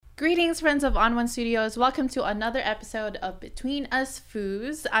Greetings, friends of On One Studios. Welcome to another episode of Between Us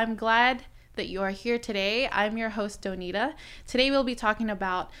Foos. I'm glad that you are here today. I'm your host, Donita. Today we'll be talking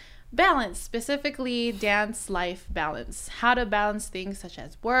about balance, specifically dance life balance. How to balance things such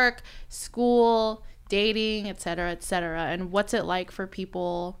as work, school, dating, etc., and what's it like for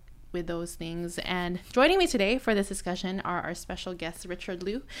people with those things. And joining me today for this discussion are our special guests, Richard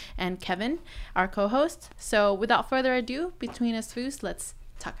Liu and Kevin, our co-hosts. So without further ado, Between Us Foos, let's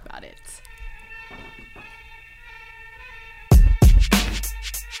talk about it.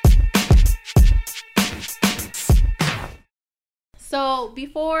 So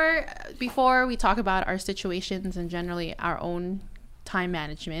before we talk about our situations and generally our own time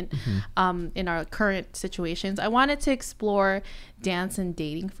management in our current situations, I wanted to explore dance and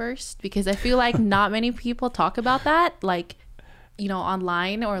dating first, because I feel like not many people talk about that, like, you know,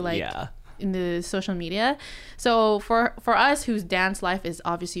 online or like in the social media. So for us whose dance life is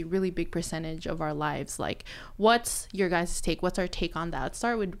obviously a really big percentage of our lives, like, what's your guys' take? What's our take on that? Let's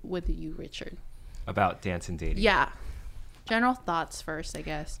start with you, Richard. About dance and dating. Yeah. General thoughts first, I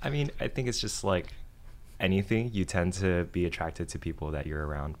guess. I mean, I think it's just like anything. You tend to be attracted to people that you're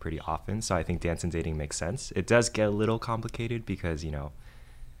around pretty often. So I think dance and dating makes sense. It does get a little complicated because, you know,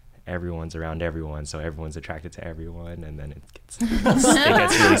 everyone's around everyone, so everyone's attracted to everyone, and then it gets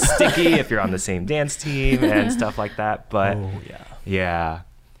really sticky if you're on the same dance team and stuff like that. But yeah,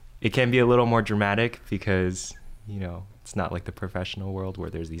 it can be a little more dramatic because, you know, it's not like the professional world where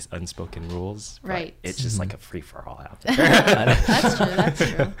there's these unspoken rules. Right. It's just like a free-for-all out there. That's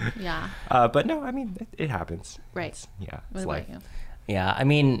true. Yeah. But no, I mean, it happens. Right. It's life. Yeah, I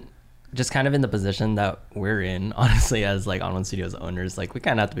mean, just kind of in the position that we're in, honestly, as like On One Studios owners, like we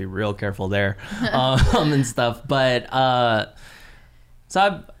kind of have to be real careful there and stuff. But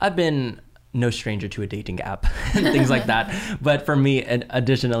so I've been no stranger to a dating app and things like that. But for me, and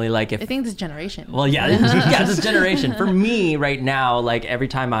additionally, like if I think this generation. Well, this generation. For me right now, like every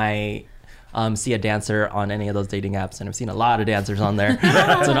time I see a dancer on any of those dating apps, and I've seen a lot of dancers on there,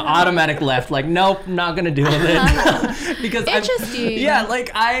 it's an automatic left. Like, nope, not gonna do it. Because interesting.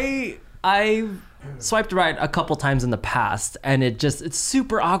 like I swiped right a couple times in the past, and it's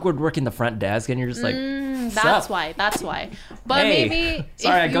super awkward working the front desk, and you're just like, that's why. But hey, maybe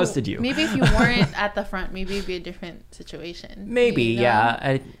sorry, I ghosted you. Maybe if you weren't at the front, maybe it'd be a different situation. Maybe, you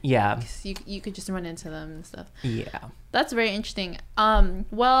know? yeah. You could just run into them and stuff. Yeah. That's very interesting.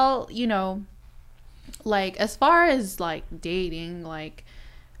 Well, you know, like as far as like dating, like,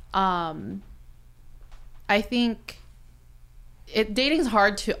 I think dating's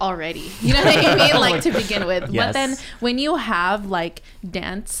hard to already, you know what I mean? Like to begin with. Yes. But then when you have like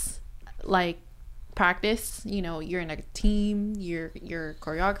dance, like practice, you know, you're in a team, you're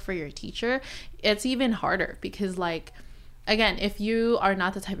choreographer, you're a teacher, it's even harder because, like, again, if you are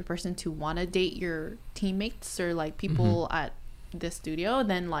not the type of person to want to date your teammates or like people at the studio,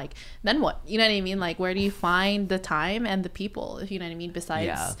 then what? You know what I mean? Like, where do you find the time and the people, if you know what I mean?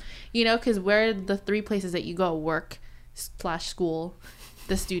 Besides, you know, because where the three places that you go: work / school,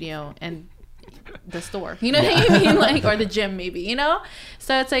 the studio, and the store, you know what I mean? Like, or the gym maybe, you know?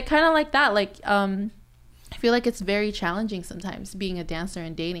 So it's like kind of like that. Like, I feel like it's very challenging sometimes being a dancer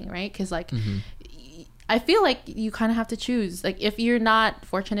and dating, right? Because like, I feel like you kind of have to choose. Like, if you're not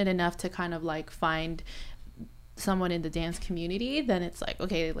fortunate enough to kind of like find someone in the dance community, then it's like,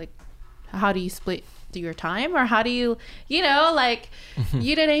 okay, like, how do you split your time, or how do you, you know, like,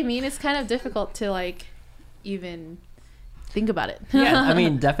 you know what I mean? It's kind of difficult to like even think about it. I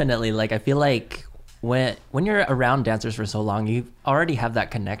mean, definitely. Like, I feel like when you're around dancers for so long, you already have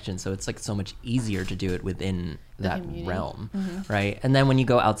that connection, so it's like so much easier to do it within that realm, right? And then when you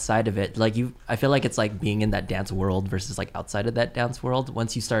go outside of it, like I feel like it's like being in that dance world versus like outside of that dance world.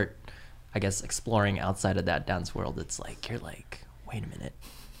 Once you start, I guess, exploring outside of that dance world, it's like you're like, wait a minute,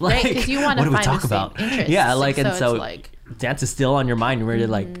 like, right? Because you want to find the same interests. Yeah, like, and so like, dance is still on your mind where you're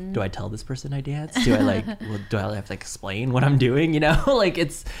like, do I tell this person I dance? Do I like, do I have to explain what I'm doing? You know, like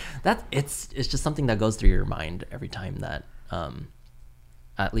it's just something that goes through your mind every time that,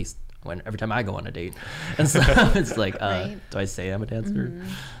 at least every time I go on a date. And so it's like, do I say I'm a dancer?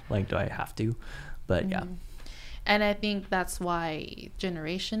 Like, do I have to? But yeah. And I think that's why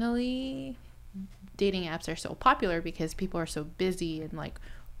generationally dating apps are so popular, because people are so busy, and like,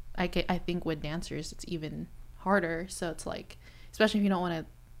 I think with dancers it's even harder. So it's like, especially if you don't want to,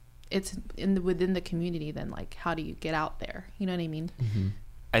 it's within the community, then like, how do you get out there? You know what I mean?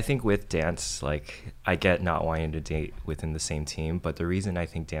 I think with dance, like, I get not wanting to date within the same team, but the reason I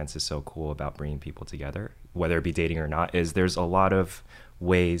think dance is so cool about bringing people together, whether it be dating or not, is there's a lot of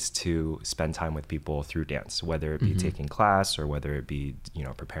ways to spend time with people through dance, whether it be taking class or whether it be, you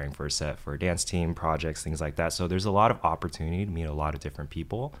know, preparing for a set for a dance team, projects, things like that. So there's a lot of opportunity to meet a lot of different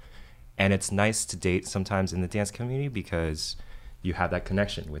people. And it's nice to date sometimes in the dance community because you have that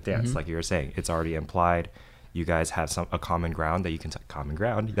connection with dance. Like you were saying, it's already implied. You guys have a common ground that you can talk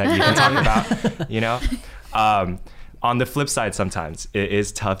about, you know? On the flip side, sometimes it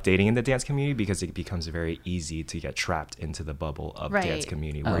is tough dating in the dance community because it becomes very easy to get trapped into the bubble of dance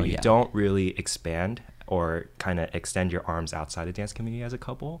community where you don't really expand or kind of extend your arms outside of dance community as a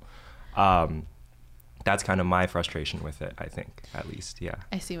couple. That's kind of my frustration with it, I think, at least. Yeah.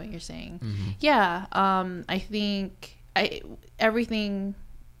 I see what you're saying. Yeah. I think everything,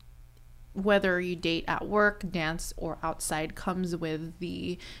 whether you date at work, dance, or outside, comes with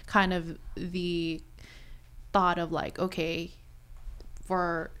the kind of the thought of like, okay,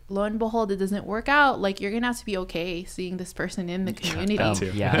 for lo and behold, it doesn't work out. Like, you're gonna have to be okay seeing this person in the community.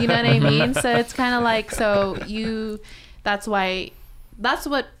 Yeah. You know what I mean? So it's kind of like, that's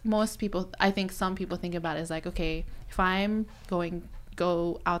what most people, I think some people think about is like, okay, if I'm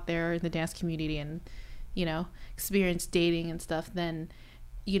go out there in the dance community and, you know, experience dating and stuff, then,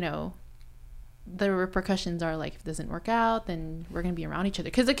 you know, the repercussions are like, if it doesn't work out, then we're going to be around each other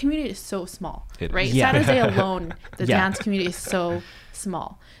because the community is so small, right? Yeah. San Jose alone, the dance community is so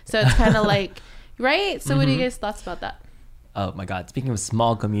small. So it's kind of like, right? So what are you guys' thoughts about that? Oh my God. Speaking of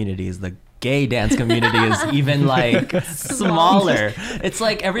small communities, the gay dance community is even like smaller. It's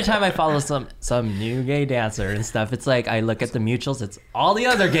like every time I follow some new gay dancer and stuff, it's like I look at the mutuals, it's all the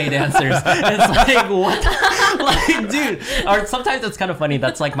other gay dancers. It's like, what? Like, dude. Or sometimes it's kind of funny.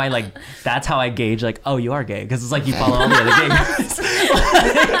 That's like that's how I gauge like, oh, you are gay, because it's like you follow all the other gay guys.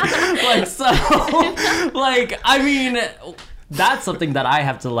 I mean, that's something that I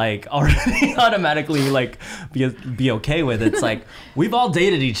have to like already automatically like be okay with. It's like we've all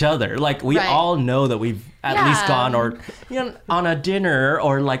dated each other. Like we all know that we've at least gone or, you know, on a dinner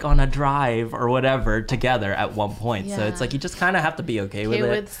or like on a drive or whatever together at one point. So it's like you just kind of have to be okay with it.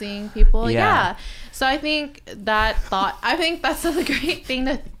 With seeing people. Yeah. So I think that's a great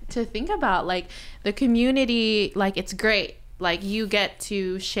thing to think about. Like the community, like it's great. Like you get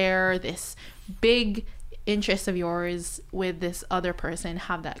to share this big interest of yours with this other person,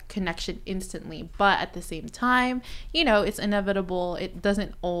 have that connection instantly, but at the same time, you know, it's inevitable, it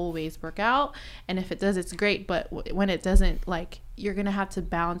doesn't always work out, and if it does, it's great, but when it doesn't, like, you're gonna have to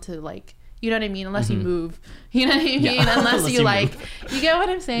bound to, like, you know what I mean, unless you move, you know what I mean, unless you like you get what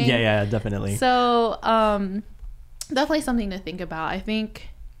I'm saying. Yeah, definitely. So definitely something to think about. I think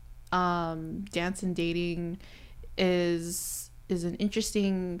dance and dating is an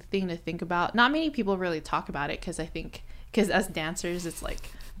interesting thing to think about. Not many people really talk about it because as dancers, it's like,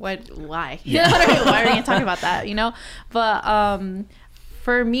 why? Why are we gonna talk about that, you know? But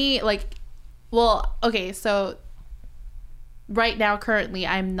for me, like, well, okay, so right now, currently,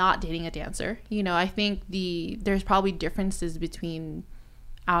 I'm not dating a dancer. You know, I think there's probably differences between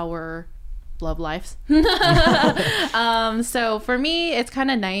our love lives. So for me, it's kind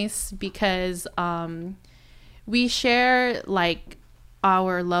of nice because we share like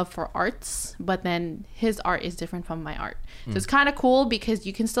our love for arts, but then his art is different from my art. So it's kind of cool because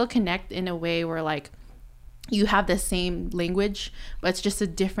you can still connect in a way where like you have the same language, but it's just a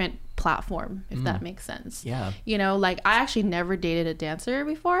different platform, if that makes sense. Yeah. You know, like I actually never dated a dancer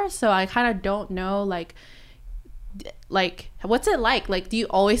before, so I kind of don't know like what's it like? Like, do you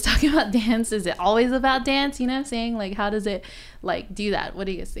always talk about dance? Is it always about dance? You know what I'm saying? Like, how does it like do that? What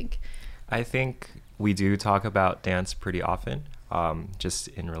do you guys think? I think we do talk about dance pretty often, just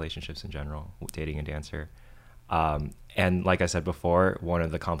in relationships in general, dating a dancer. And like I said before, one of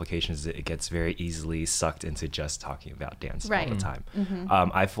the complications is it gets very easily sucked into just talking about dance all the time.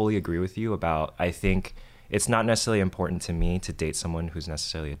 I fully agree with you about, I think it's not necessarily important to me to date someone who's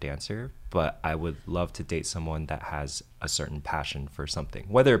necessarily a dancer, but I would love to date someone that has a certain passion for something,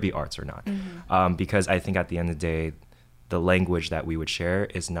 whether it be arts or not. Because I think at the end of the day, the language that we would share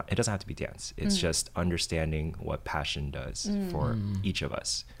is not, it doesn't have to be dance. It's just understanding what passion does for each of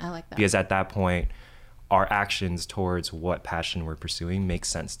us. I like that. Because at that point, our actions towards what passion we're pursuing makes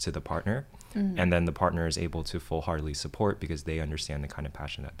sense to the partner. And then the partner is able to full-heartedly support because they understand the kind of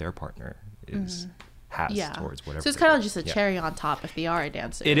passion that their partner has towards whatever. So it's kind of just a cherry on top if they are a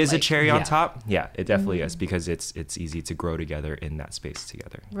dancer. It is like, a cherry on top. Yeah, it definitely is, because it's easy to grow together in that space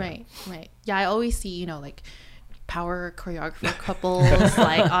together. Right. Yeah, I always see, you know, like power choreographer couples,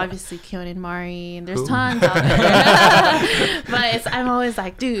 like obviously Keon and Mari, and there's tons out there. But I'm always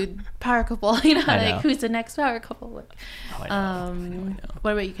like, dude, power couple, you know, like who's the next power couple? Like, I know.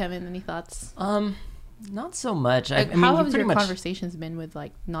 What about you, Kevin? Any thoughts? Not so much. Like, how have your conversations been with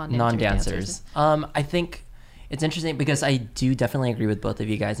like non-dancers? I think it's interesting because I do definitely agree with both of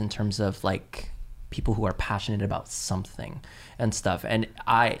you guys in terms of like people who are passionate about something and stuff. And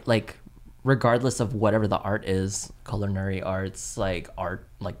I like, regardless of whatever the art is, culinary arts, like art,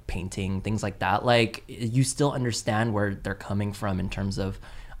 like painting, things like that, like you still understand where they're coming from in terms of,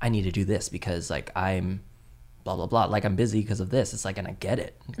 I need to do this because like I'm blah, blah, blah. Like I'm busy because of this. It's like, and I get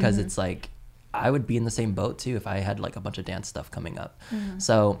it because it's like, I would be in the same boat too if I had like a bunch of dance stuff coming up.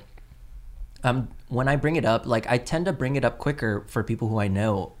 So when I bring it up, like I tend to bring it up quicker for people who I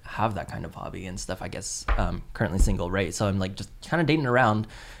know have that kind of hobby and stuff. I guess currently single, right? So I'm like just kind of dating around,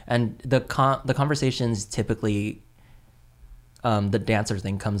 and the conversations typically, the dancer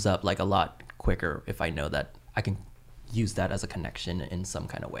thing comes up like a lot quicker if I know that I can use that as a connection in some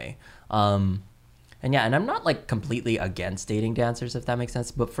kind of way. And yeah, and I'm not like completely against dating dancers, if that makes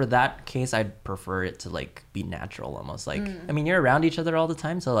sense. But for that case, I'd prefer it to like be natural almost. Like, I mean, you're around each other all the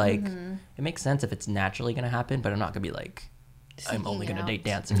time. So like, it makes sense if it's naturally going to happen. But I'm not going to be like, I'm only going to date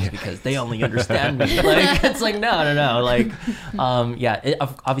dancers because they only understand me. Like, it's like, no. Like, yeah,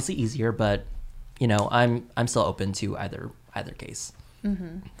 obviously easier. But, you know, I'm still open to either case.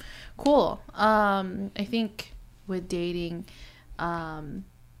 Cool. I think with dating,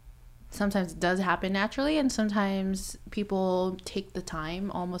 sometimes it does happen naturally, and sometimes people take the time,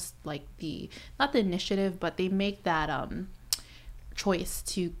 almost like not the initiative, but they make that choice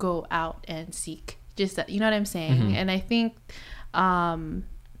to go out and seek just that, you know what I'm saying? And I think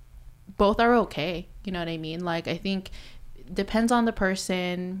both are okay, you know what I mean? Like, I think it depends on the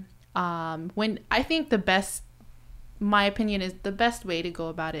person. When I think my opinion is the best way to go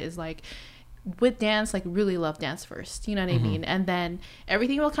about it is like, with dance, like really love dance first, you know what I mean? And then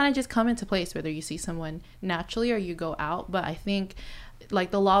everything will kind of just come into place, whether you see someone naturally or you go out. But I think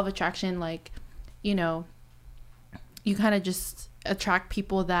like the law of attraction, like, you know, you kind of just attract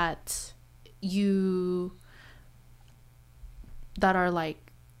people that you attract.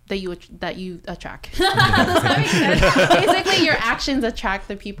 Does that make sense? Basically your actions attract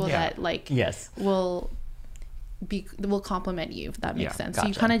the people that like will complement you, if that makes sense. Gotcha. So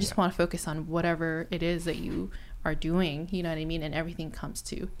you kind of just want to focus on whatever it is that you are doing, you know what I mean? And everything comes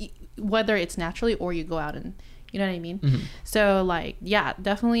to, whether it's naturally or you go out and, you know what I mean? So like, yeah,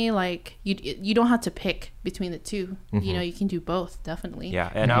 definitely like you don't have to pick between the two. You know, you can do both, definitely.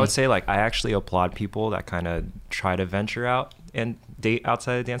 Yeah. And I would say like, I actually applaud people that kind of try to venture out and date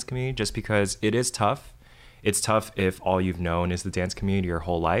outside the dance community, just because it is tough. It's tough if all you've known is the dance community your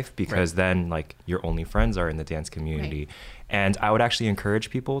whole life, because then like your only friends are in the dance community. And I would actually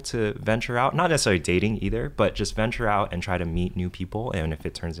encourage people to venture out, not necessarily dating either, but just venture out and try to meet new people. And if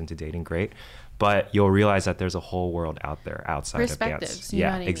it turns into dating, great. But you'll realize that there's a whole world out there outside of dance.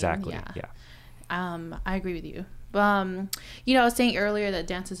 Yeah, exactly. Yeah. I agree with you. You know, I was saying earlier that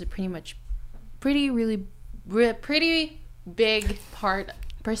dance is a pretty big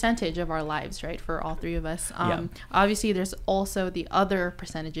percentage of our lives, right, for all three of us. Obviously there's also the other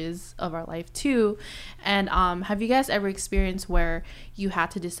percentages of our life too. And have you guys ever experienced where you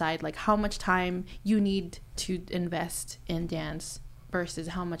had to decide like how much time you need to invest in dance versus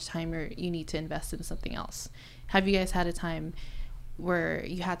how much time you need to invest in something else? Have you guys had a time where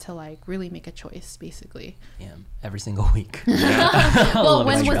you had to like really make a choice, basically? Yeah, every single week. Well,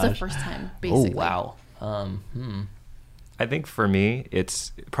 when was the first time, basically? Oh wow. I think for me,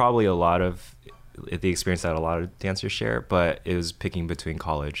 it's probably a lot of the experience that a lot of dancers share, but it was picking between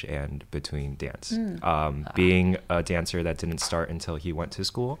college and between dance. Being a dancer that didn't start until he went to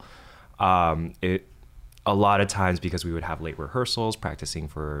school, a lot of times, because we would have late rehearsals, practicing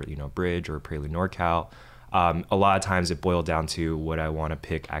for, you know, Bridge or Prelude NorCal, a lot of times it boiled down to would I want to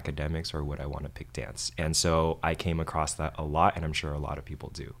pick academics or would I want to pick dance? And so I came across that a lot, and I'm sure a lot of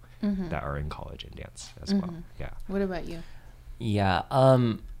people do. That are in college and dance as well. Yeah. What about you? Yeah.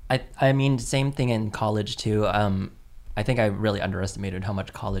 I mean, same thing in college too. I think I really underestimated how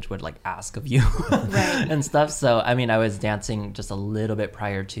much college would like ask of you and stuff. So, I mean, I was dancing just a little bit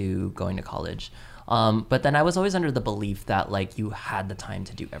prior to going to college. But then I was always under the belief that like you had the time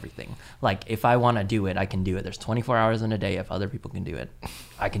to do everything. Like if I want to do it, I can do it. There's 24 hours in a day. If other people can do it,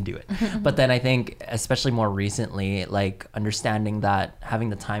 I can do it. But then I think, especially more recently, like understanding that having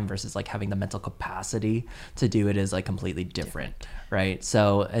the time versus like having the mental capacity to do it is like completely different. Right.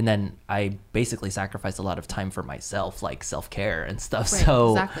 So, and then I basically sacrificed a lot of time for myself, like self-care and stuff. Right,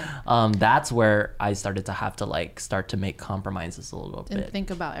 so exactly. That's where I started to have to like start to make compromises a little bit. And think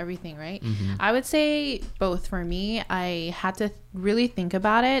about everything, right? I would say both. For me, I had to really think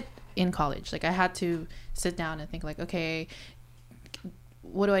about it in college. Like I had to sit down and think like, okay,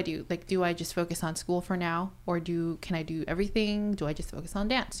 what do I do? Like, do I just focus on school for now, or can I do everything? Do I just focus on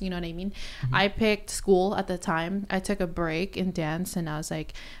dance? You know what I mean? I picked school at the time. I took a break in dance, and I was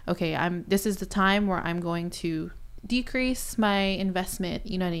like, okay, this is the time where I'm going to decrease my investment,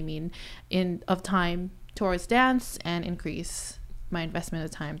 you know what I mean, of time towards dance, and increase my investment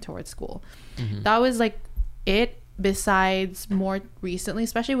of time towards school. That was like it. Besides, more recently,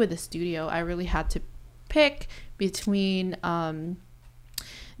 especially with the studio, I really had to pick between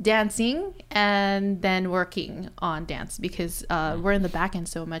dancing and then working on dance, because we're in the back end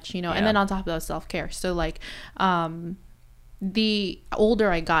so much, you know. And then on top of that, self-care. So like the older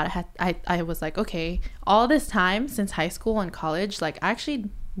I got, I was like, okay, all this time since high school and college, like I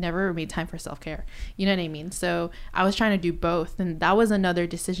actually never made time for self-care, you know what I mean? So I was trying to do both, and that was another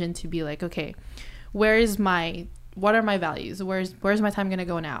decision to be like, okay, what are my values? Where's my time gonna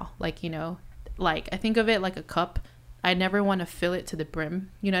go now? Like, you know, like I think of it like a cup. I never want to fill it to the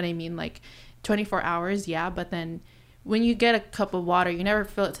brim, you know what I mean? Like 24 hours, yeah, but then when you get a cup of water, you never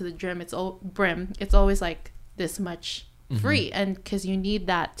fill it to the brim. It's always like this much free, and because you need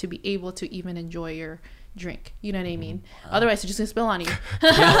that to be able to even enjoy your drink, you know what I mean? Otherwise, you're just gonna spill on you.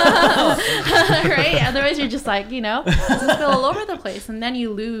 Right? Otherwise, you're just like, you know, it's gonna spill all over the place, and then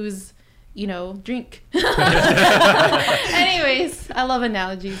you lose, you know, drink. Anyways, I love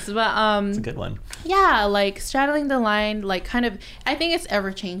analogies, but it's a good one. Yeah, like straddling the line, like kind of, I think it's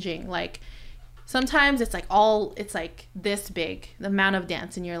ever changing. Like sometimes it's like this big, the amount of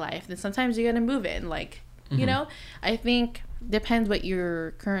dance in your life, then sometimes you're gonna move it, and like, you know, I think depends where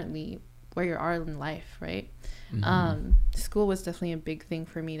you are in life, right? School was definitely a big thing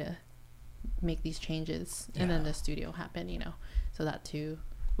for me to make these changes, and then the studio happened, you know, so that too.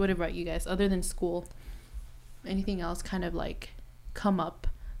 What about you guys, other than school? Anything else kind of like come up?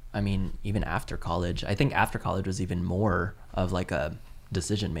 I mean, even after college, I think after college was even more of like a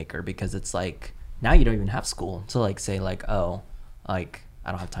decision maker, because it's like now you don't even have school to like say like, oh, like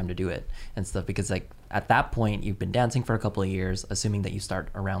I don't have time to do it and stuff, because like at that point you've been dancing for a couple of years, assuming that you start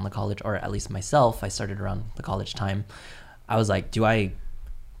around the college, or at least myself, I started around the college time. I was like, do I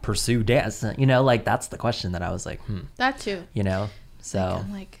pursue dance? You know, like that's the question that I was like, That too. You know, so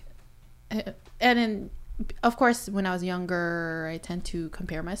like and then of course when I was younger, I tend to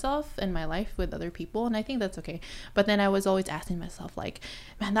compare myself and my life with other people, and I think that's okay. But then I was always asking myself like,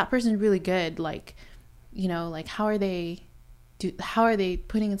 man, that person's really good, like, you know, like how are they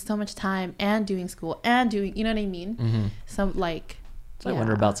putting in so much time and doing school and doing, you know what I mean? So like, I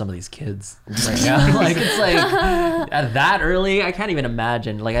wonder about some of these kids right now. Like it's like at that early, I can't even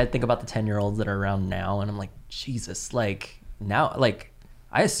imagine. Like I think about the 10-year-olds that are around now, and I'm like, Jesus, like now, like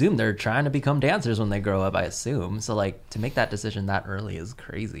I assume they're trying to become dancers when they grow up, I assume. So like to make that decision that early is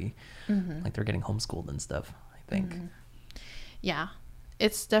crazy. Like they're getting homeschooled and stuff, I think. Yeah,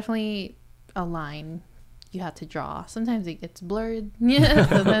 it's definitely a line you have to draw. Sometimes it gets blurred. Yeah,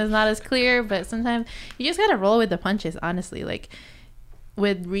 sometimes it's not as clear, but sometimes you just gotta roll with the punches, honestly. Like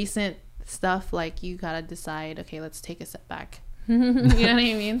with recent stuff, like you gotta decide, okay, let's take a step back. You know what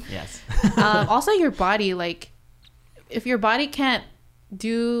I mean? Yes. Also your body, like if your body can't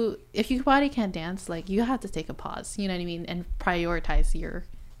dance, like you have to take a pause, you know what I mean, and prioritize your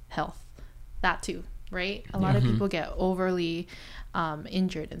health. That too, right? A lot of people get overly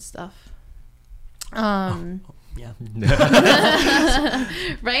injured and stuff. Yeah.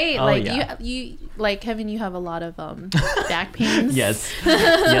 Right? Oh, like yeah. you like Kevin, you have a lot of back pains. Yes.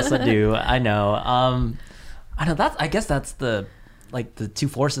 Yes, I do. I know. I know I guess that's the two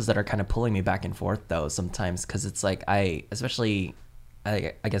forces that are kind of pulling me back and forth though sometimes, because it's like I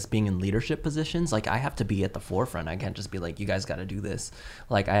guess being in leadership positions, like I have to be at the forefront. I can't just be like, you guys got to do this.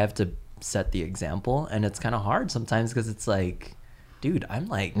 Like I have to set the example, and it's kind of hard sometimes because it's like, dude, I'm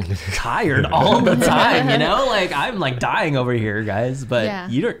like tired all the time, you know, like I'm like dying over here, guys,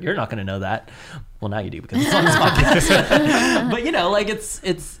 but you're not going to know that. Well, now you do because it's on this podcast. But you know, like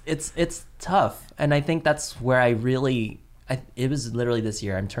it's tough. And I think that's where it was literally this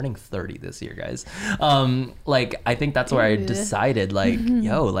year. I'm turning 30 this year, guys. Like I think that's where I decided like,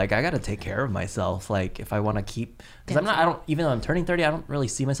 yo, like I got to take care of myself. Like if I want to keep, because even though I'm turning 30, I don't really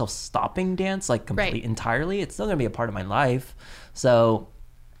see myself stopping dance like completely entirely. It's still going to be a part of my life. So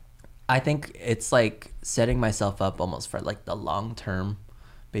I think it's like setting myself up almost for like the long term,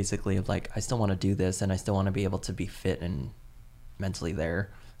 basically, of like, I still want to do this and I still want to be able to be fit and mentally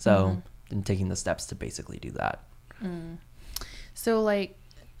there. So I'm taking the steps to basically do that. So like,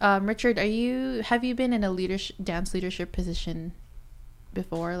 Richard, have you been in a dance leadership position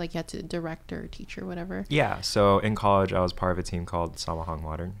before? Like you had to direct or teach or whatever? Yeah. So in college, I was part of a team called Samahang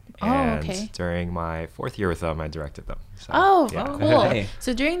Modern. And during my 4th year with them, I directed them. So, Cool. Hey.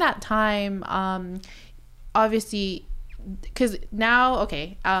 So during that time, obviously, because now,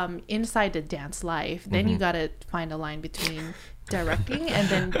 inside the dance life, then you got to find a line between directing and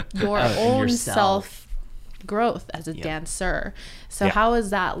then your own self growth as a dancer. So how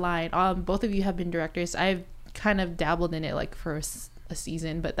is that line? Both of you have been directors. I've kind of dabbled in it like for a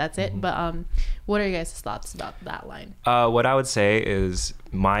season, but that's it. But what are your guys' thoughts about that line? What I would say is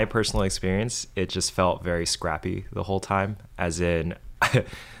my personal experience, it just felt very scrappy the whole time, as in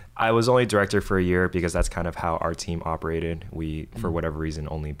I was only director for a year because that's kind of how our team operated. We, for whatever reason,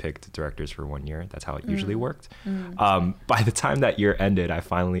 only picked directors for 1 year. That's how it usually worked. By the time that year ended, I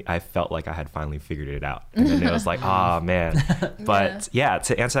felt like I had finally figured it out. And then it was like, man. But yeah,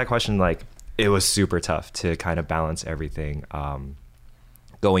 to answer that question, like it was super tough to kind of balance everything.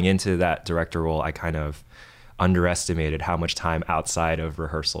 Going into that director role, I kind of underestimated how much time outside of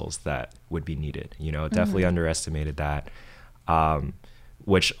rehearsals that would be needed. Definitely underestimated that.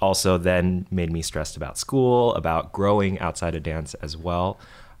 Which also then made me stressed about school, about growing outside of dance as well.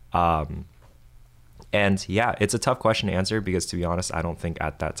 And yeah, it's a tough question to answer because, to be honest, I don't think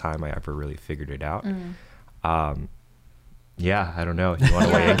at that time I ever really figured it out. Yeah, I don't know. You want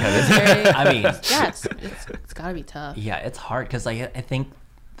to weigh in, Kevin? I mean, yeah, it's gotta be tough. Yeah, it's hard because I think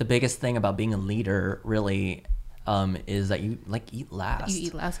the biggest thing about being a leader really is that you eat last. You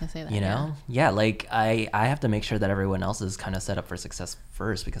eat last. I was gonna say that. You know, yeah. Like I have to make sure that everyone else is kind of set up for success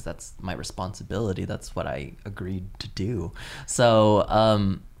first because that's my responsibility. That's what I agreed to do.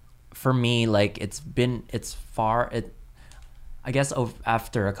 So for me, like I guess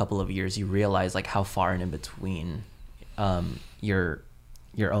after a couple of years, you realize like how far and in between your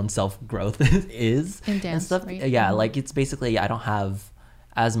own self growth is in dance, and stuff. Right? Yeah, like it's basically I don't have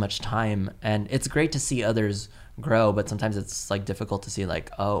as much time, and it's great to see others grow, but sometimes it's like difficult to see like,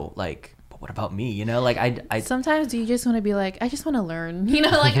 oh, like, but what about me? You know, like I sometimes you just want to be like, I just want to learn. You know,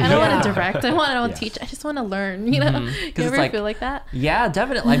 like I don't want to direct. I want to teach. I just want to learn. You know, you ever feel like that? Yeah,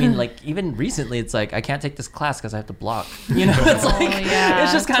 definitely. I mean, like even recently, it's like I can't take this class because I have to block. You know, it's like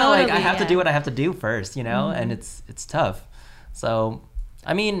it's just kind of like I have to do what I have to do first. You know, and it's tough. So,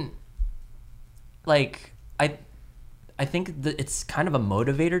 I mean, like I think that it's kind of a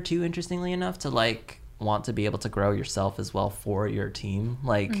motivator too, interestingly enough, to like want to be able to grow yourself as well for your team.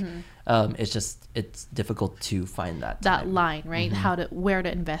 Like it's difficult to find that line, right? Where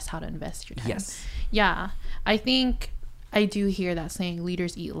to invest, how to invest your time. Yes. Yeah. I think I do hear that saying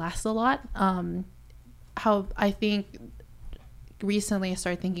leaders eat last a lot. How I think recently I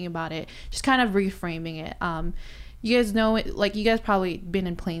started thinking about it, just kind of reframing it. You guys know it, like you guys probably been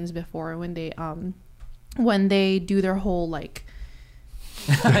in planes before when they do their whole like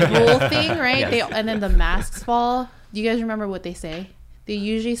rule thing, right? Yes. And then the masks fall. Do you guys remember what they say? They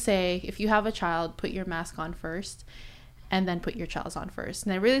usually say, if you have a child, put your mask on first and then put your child's on first.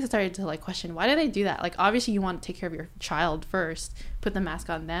 And I really started to like question, why do they do that? Like obviously you want to take care of your child first, put the mask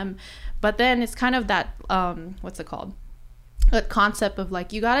on them. But then it's kind of that what's it called? The concept of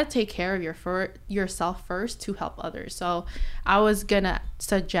like you gotta take care of yourself first to help others. So I was gonna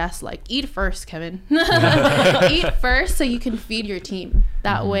suggest like eat first, Kevin. Eat first so you can feed your team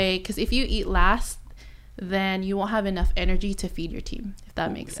that way, because if you eat last, then you won't have enough energy to feed your team, if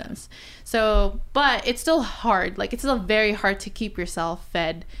that makes sense. So but it's still hard, like it's still very hard to keep yourself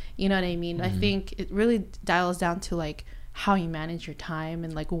fed, you know what I mean? I think it really dials down to like how you manage your time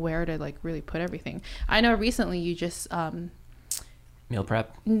and like where to like really put everything. I know recently you just meal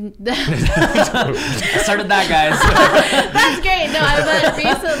prep. I started that, guys. That's great. No, I meant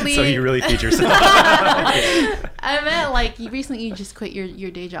recently. So you really feed yourself. I meant like recently you just quit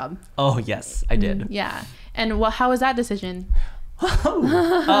your day job. Oh yes, I did. Yeah. And how was that decision?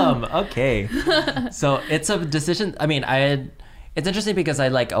 Okay. So it's a decision. I mean, it's interesting because I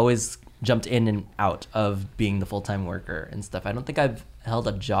like always jumped in and out of being the full-time worker and stuff. I don't think I've held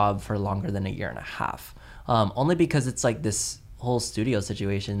a job for longer than a year and a half. Only because it's like this whole studio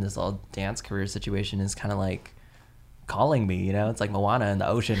situation, this all dance career situation is kind of like calling me, you know? It's like Moana in the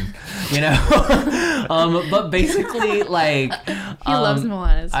ocean, you know? But basically like he loves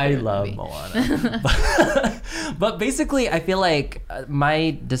Moana. I love Moana. But basically I feel like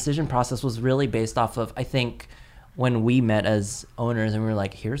my decision process was really based off of, I think when we met as owners and we were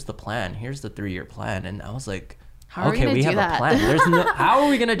like, here's the plan, here's the 3-year plan, and I was like, okay, we have a plan. How are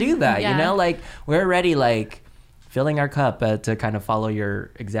we gonna do that? You know, like we're already like filling our cup to kind of follow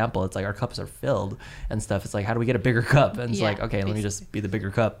your example. It's like our cups are filled and stuff. It's like, how do we get a bigger cup? And it's like, okay, let me just be the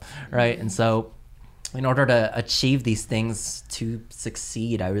bigger cup, right? And so in order to achieve these things to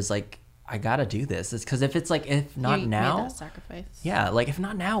succeed, I was like, I gotta do this. It's because if it's like, if not you now, made that sacrifice. yeah, like if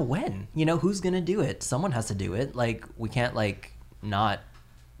not now, when? You know, who's gonna do it? Someone has to do it. Like we can't like not,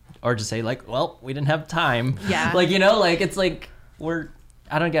 or just say like, well, we didn't have time. Yeah. Like, you know, like it's like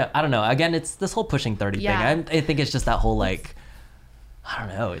I don't know. Again, it's this whole pushing 30 thing. I think it's just that whole like, I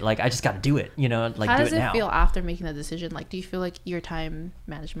don't know, like I just got to do it, you know, like how do does it it now. feel after making the decision? Like, do you feel like your time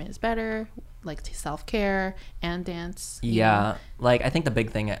management is better, like self-care and dance? Yeah, like I think the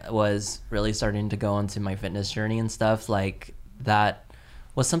big thing was really starting to go into my fitness journey and stuff. Like that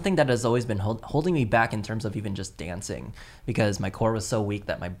was something that has always been holding me back in terms of even just dancing, because my core was so weak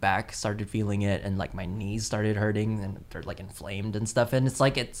that my back started feeling it, and like my knees started hurting and they're like inflamed and stuff. And it's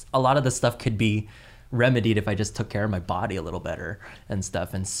like, it's a lot of the stuff could be remedied if I just took care of my body a little better and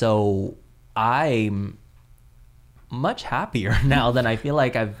stuff. And so I'm much happier now than I feel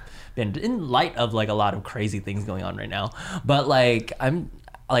like I've been, in light of like a lot of crazy things going on right now. But like I'm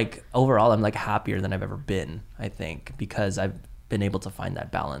like overall I'm like happier than I've ever been, I think, because I've been able to find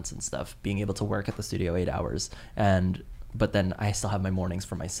that balance and stuff, being able to work at the studio 8 hours, but then I still have my mornings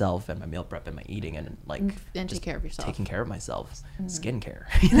for myself and my meal prep and my eating and like and take care of yourself, taking care of myself, skincare,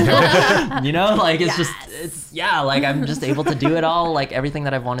 you know, you know, like it's just, it's, yeah, like I'm just able to do it all, like everything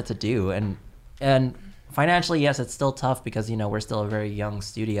that I've wanted to do. And financially, yes, it's still tough because, you know, we're still a very young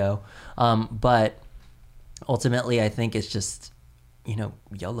studio. But ultimately I think it's just, you know,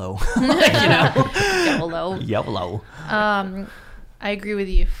 YOLO, like, you know, YOLO. I agree with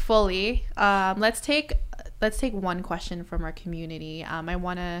you fully. Let's take one question from our community. I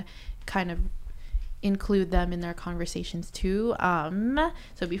want to kind of include them in their conversations too.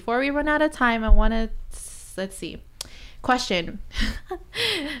 So before we run out of time, I want to, let's see. Question.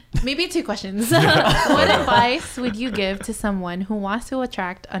 Maybe 2 questions. What advice would you give to someone who wants to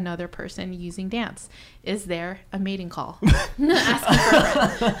attract another person using dance? Is there a mating call? Asking for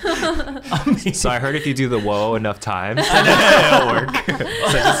a friend. So I heard if you do the whoa enough times, it'll work.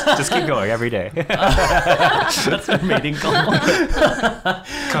 So just keep going every day. That's a mating call.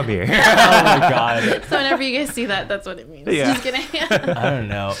 Come here. Oh my god. So whenever you guys see that, that's what it means. Yeah. Just kidding. I don't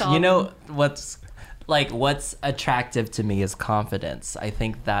know. You know what's attractive to me is confidence. I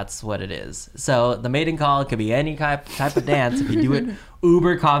think that's what it is. So the mating call could be any type of dance. If you do it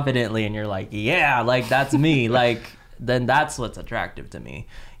uber confidently and you're like, yeah, like that's me, like then that's what's attractive to me.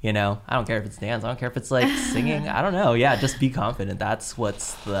 You know, I don't care if it's dance. I don't care if it's like singing. I don't know. Yeah, just be confident. That's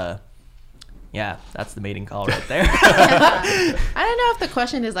what's that's the mating call right there. I don't know if the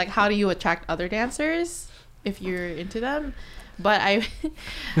question is like, how do you attract other dancers if you're into them? But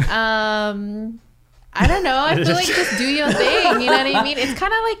I don't know. I feel like just do your thing. You know what I mean? It's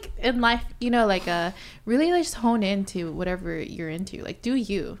kind of like in life, you know, like really like just hone into whatever you're into. Like do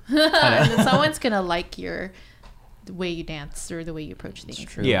you. And then someone's going to like the way you dance or the way you approach things.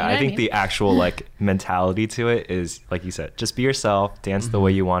 True. Yeah, You know I think what the actual like mentality to it is, like you said, just be yourself, dance the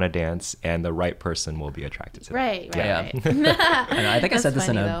way you want to dance, and the right person will be attracted to Right. Yeah. Right. And I think I said this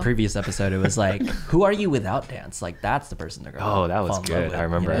in That's a funny, though. previous episode. It was like, who are you without dance? Like that's the person they're going to Oh, that was fall in love good. with, I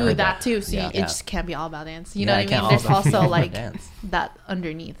remember you I know? Ooh, heard that too. So Yeah. it just can't be all about dance. You Yeah, know it what I can't mean? There's all also be like dance. that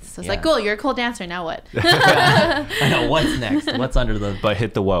underneath. So it's Yeah. like, cool, you're a cool dancer. Now what? I know, what's next? What's under the... But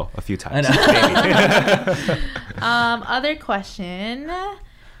hit the whoa a few times. I Other question.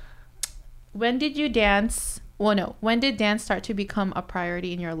 When did dance start to become a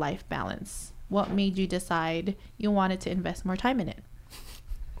priority in your life balance? What made you decide you wanted to invest more time in it?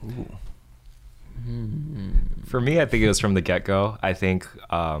 For me, I think it was from the get-go. I think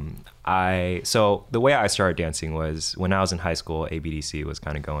so the way I started dancing was when I was in high school. ABDC was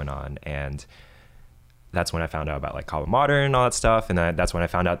kind of going on, and that's when I found out about like Cabo Modern and all that stuff. And that's when I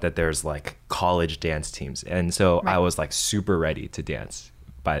found out that there's like college dance teams. And so I was like super ready to dance.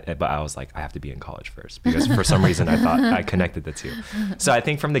 But I was like, I have to be in college first, because for some reason I thought I connected the two. So I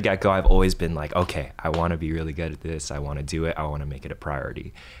think from the get-go, I've always been like, okay, I want to be really good at this. I want to do it. I want to make it a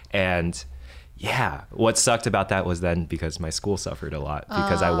priority. And yeah, what sucked about that was then because my school suffered a lot,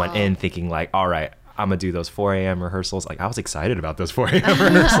 because I went in thinking like, all right, I'm gonna do those 4 a.m. rehearsals. Like I was excited about those 4 a.m.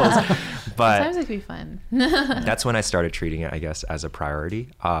 rehearsals, but Sometimes it can be fun. that's when I started treating it, I guess, as a priority.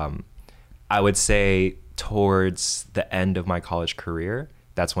 I would say towards the end of my college career,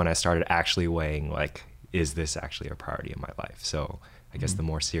 that's when I started actually weighing like, is this actually a priority in my life? So I guess the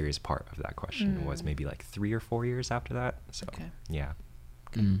more serious part of that question was maybe like 3 or 4 years after that. So yeah.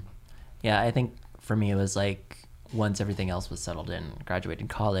 Yeah, I think for me it was like once everything else was settled in, graduated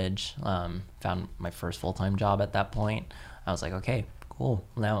college, found my first full-time job at that point. I was like, okay, cool,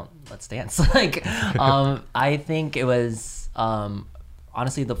 now let's dance. Like, I think it was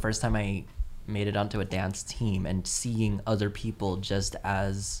honestly the first time I made it onto a dance team and seeing other people just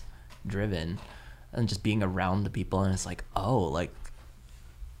as driven and just being around the people, and it's like, oh, like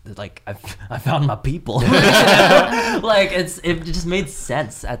I found my people. Like it just made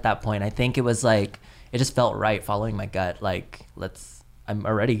sense at that point. I think it was like, it just felt right following my gut. Like, I'm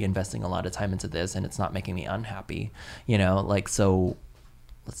already investing a lot of time into this and it's not making me unhappy, you know, like, so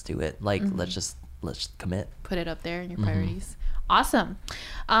let's do it. Like, let's commit. Put it up there in your priorities. Awesome.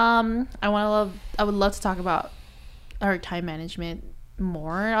 I would love to talk about our time management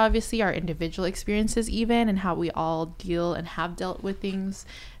more, obviously, our individual experiences even, and how we all deal and have dealt with things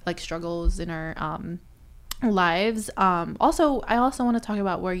like struggles in our lives. I also want to talk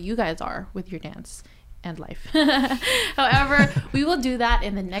about where you guys are with your dance and life. However, we will do that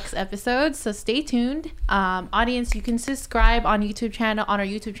in the next episode, so stay tuned. Audience, you can subscribe on our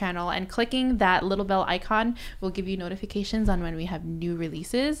YouTube channel, and clicking that little bell icon will give you notifications on when we have new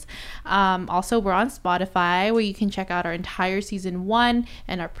releases. Also, we're on Spotify, where you can check out our entire season 1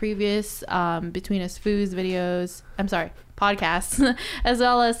 and our previous Between Us Foods podcasts, as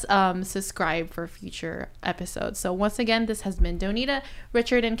well as subscribe for future episodes. So once again, this has been Donita,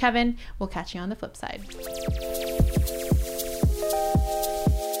 Richard, and Kevin. We'll catch you on the flip side.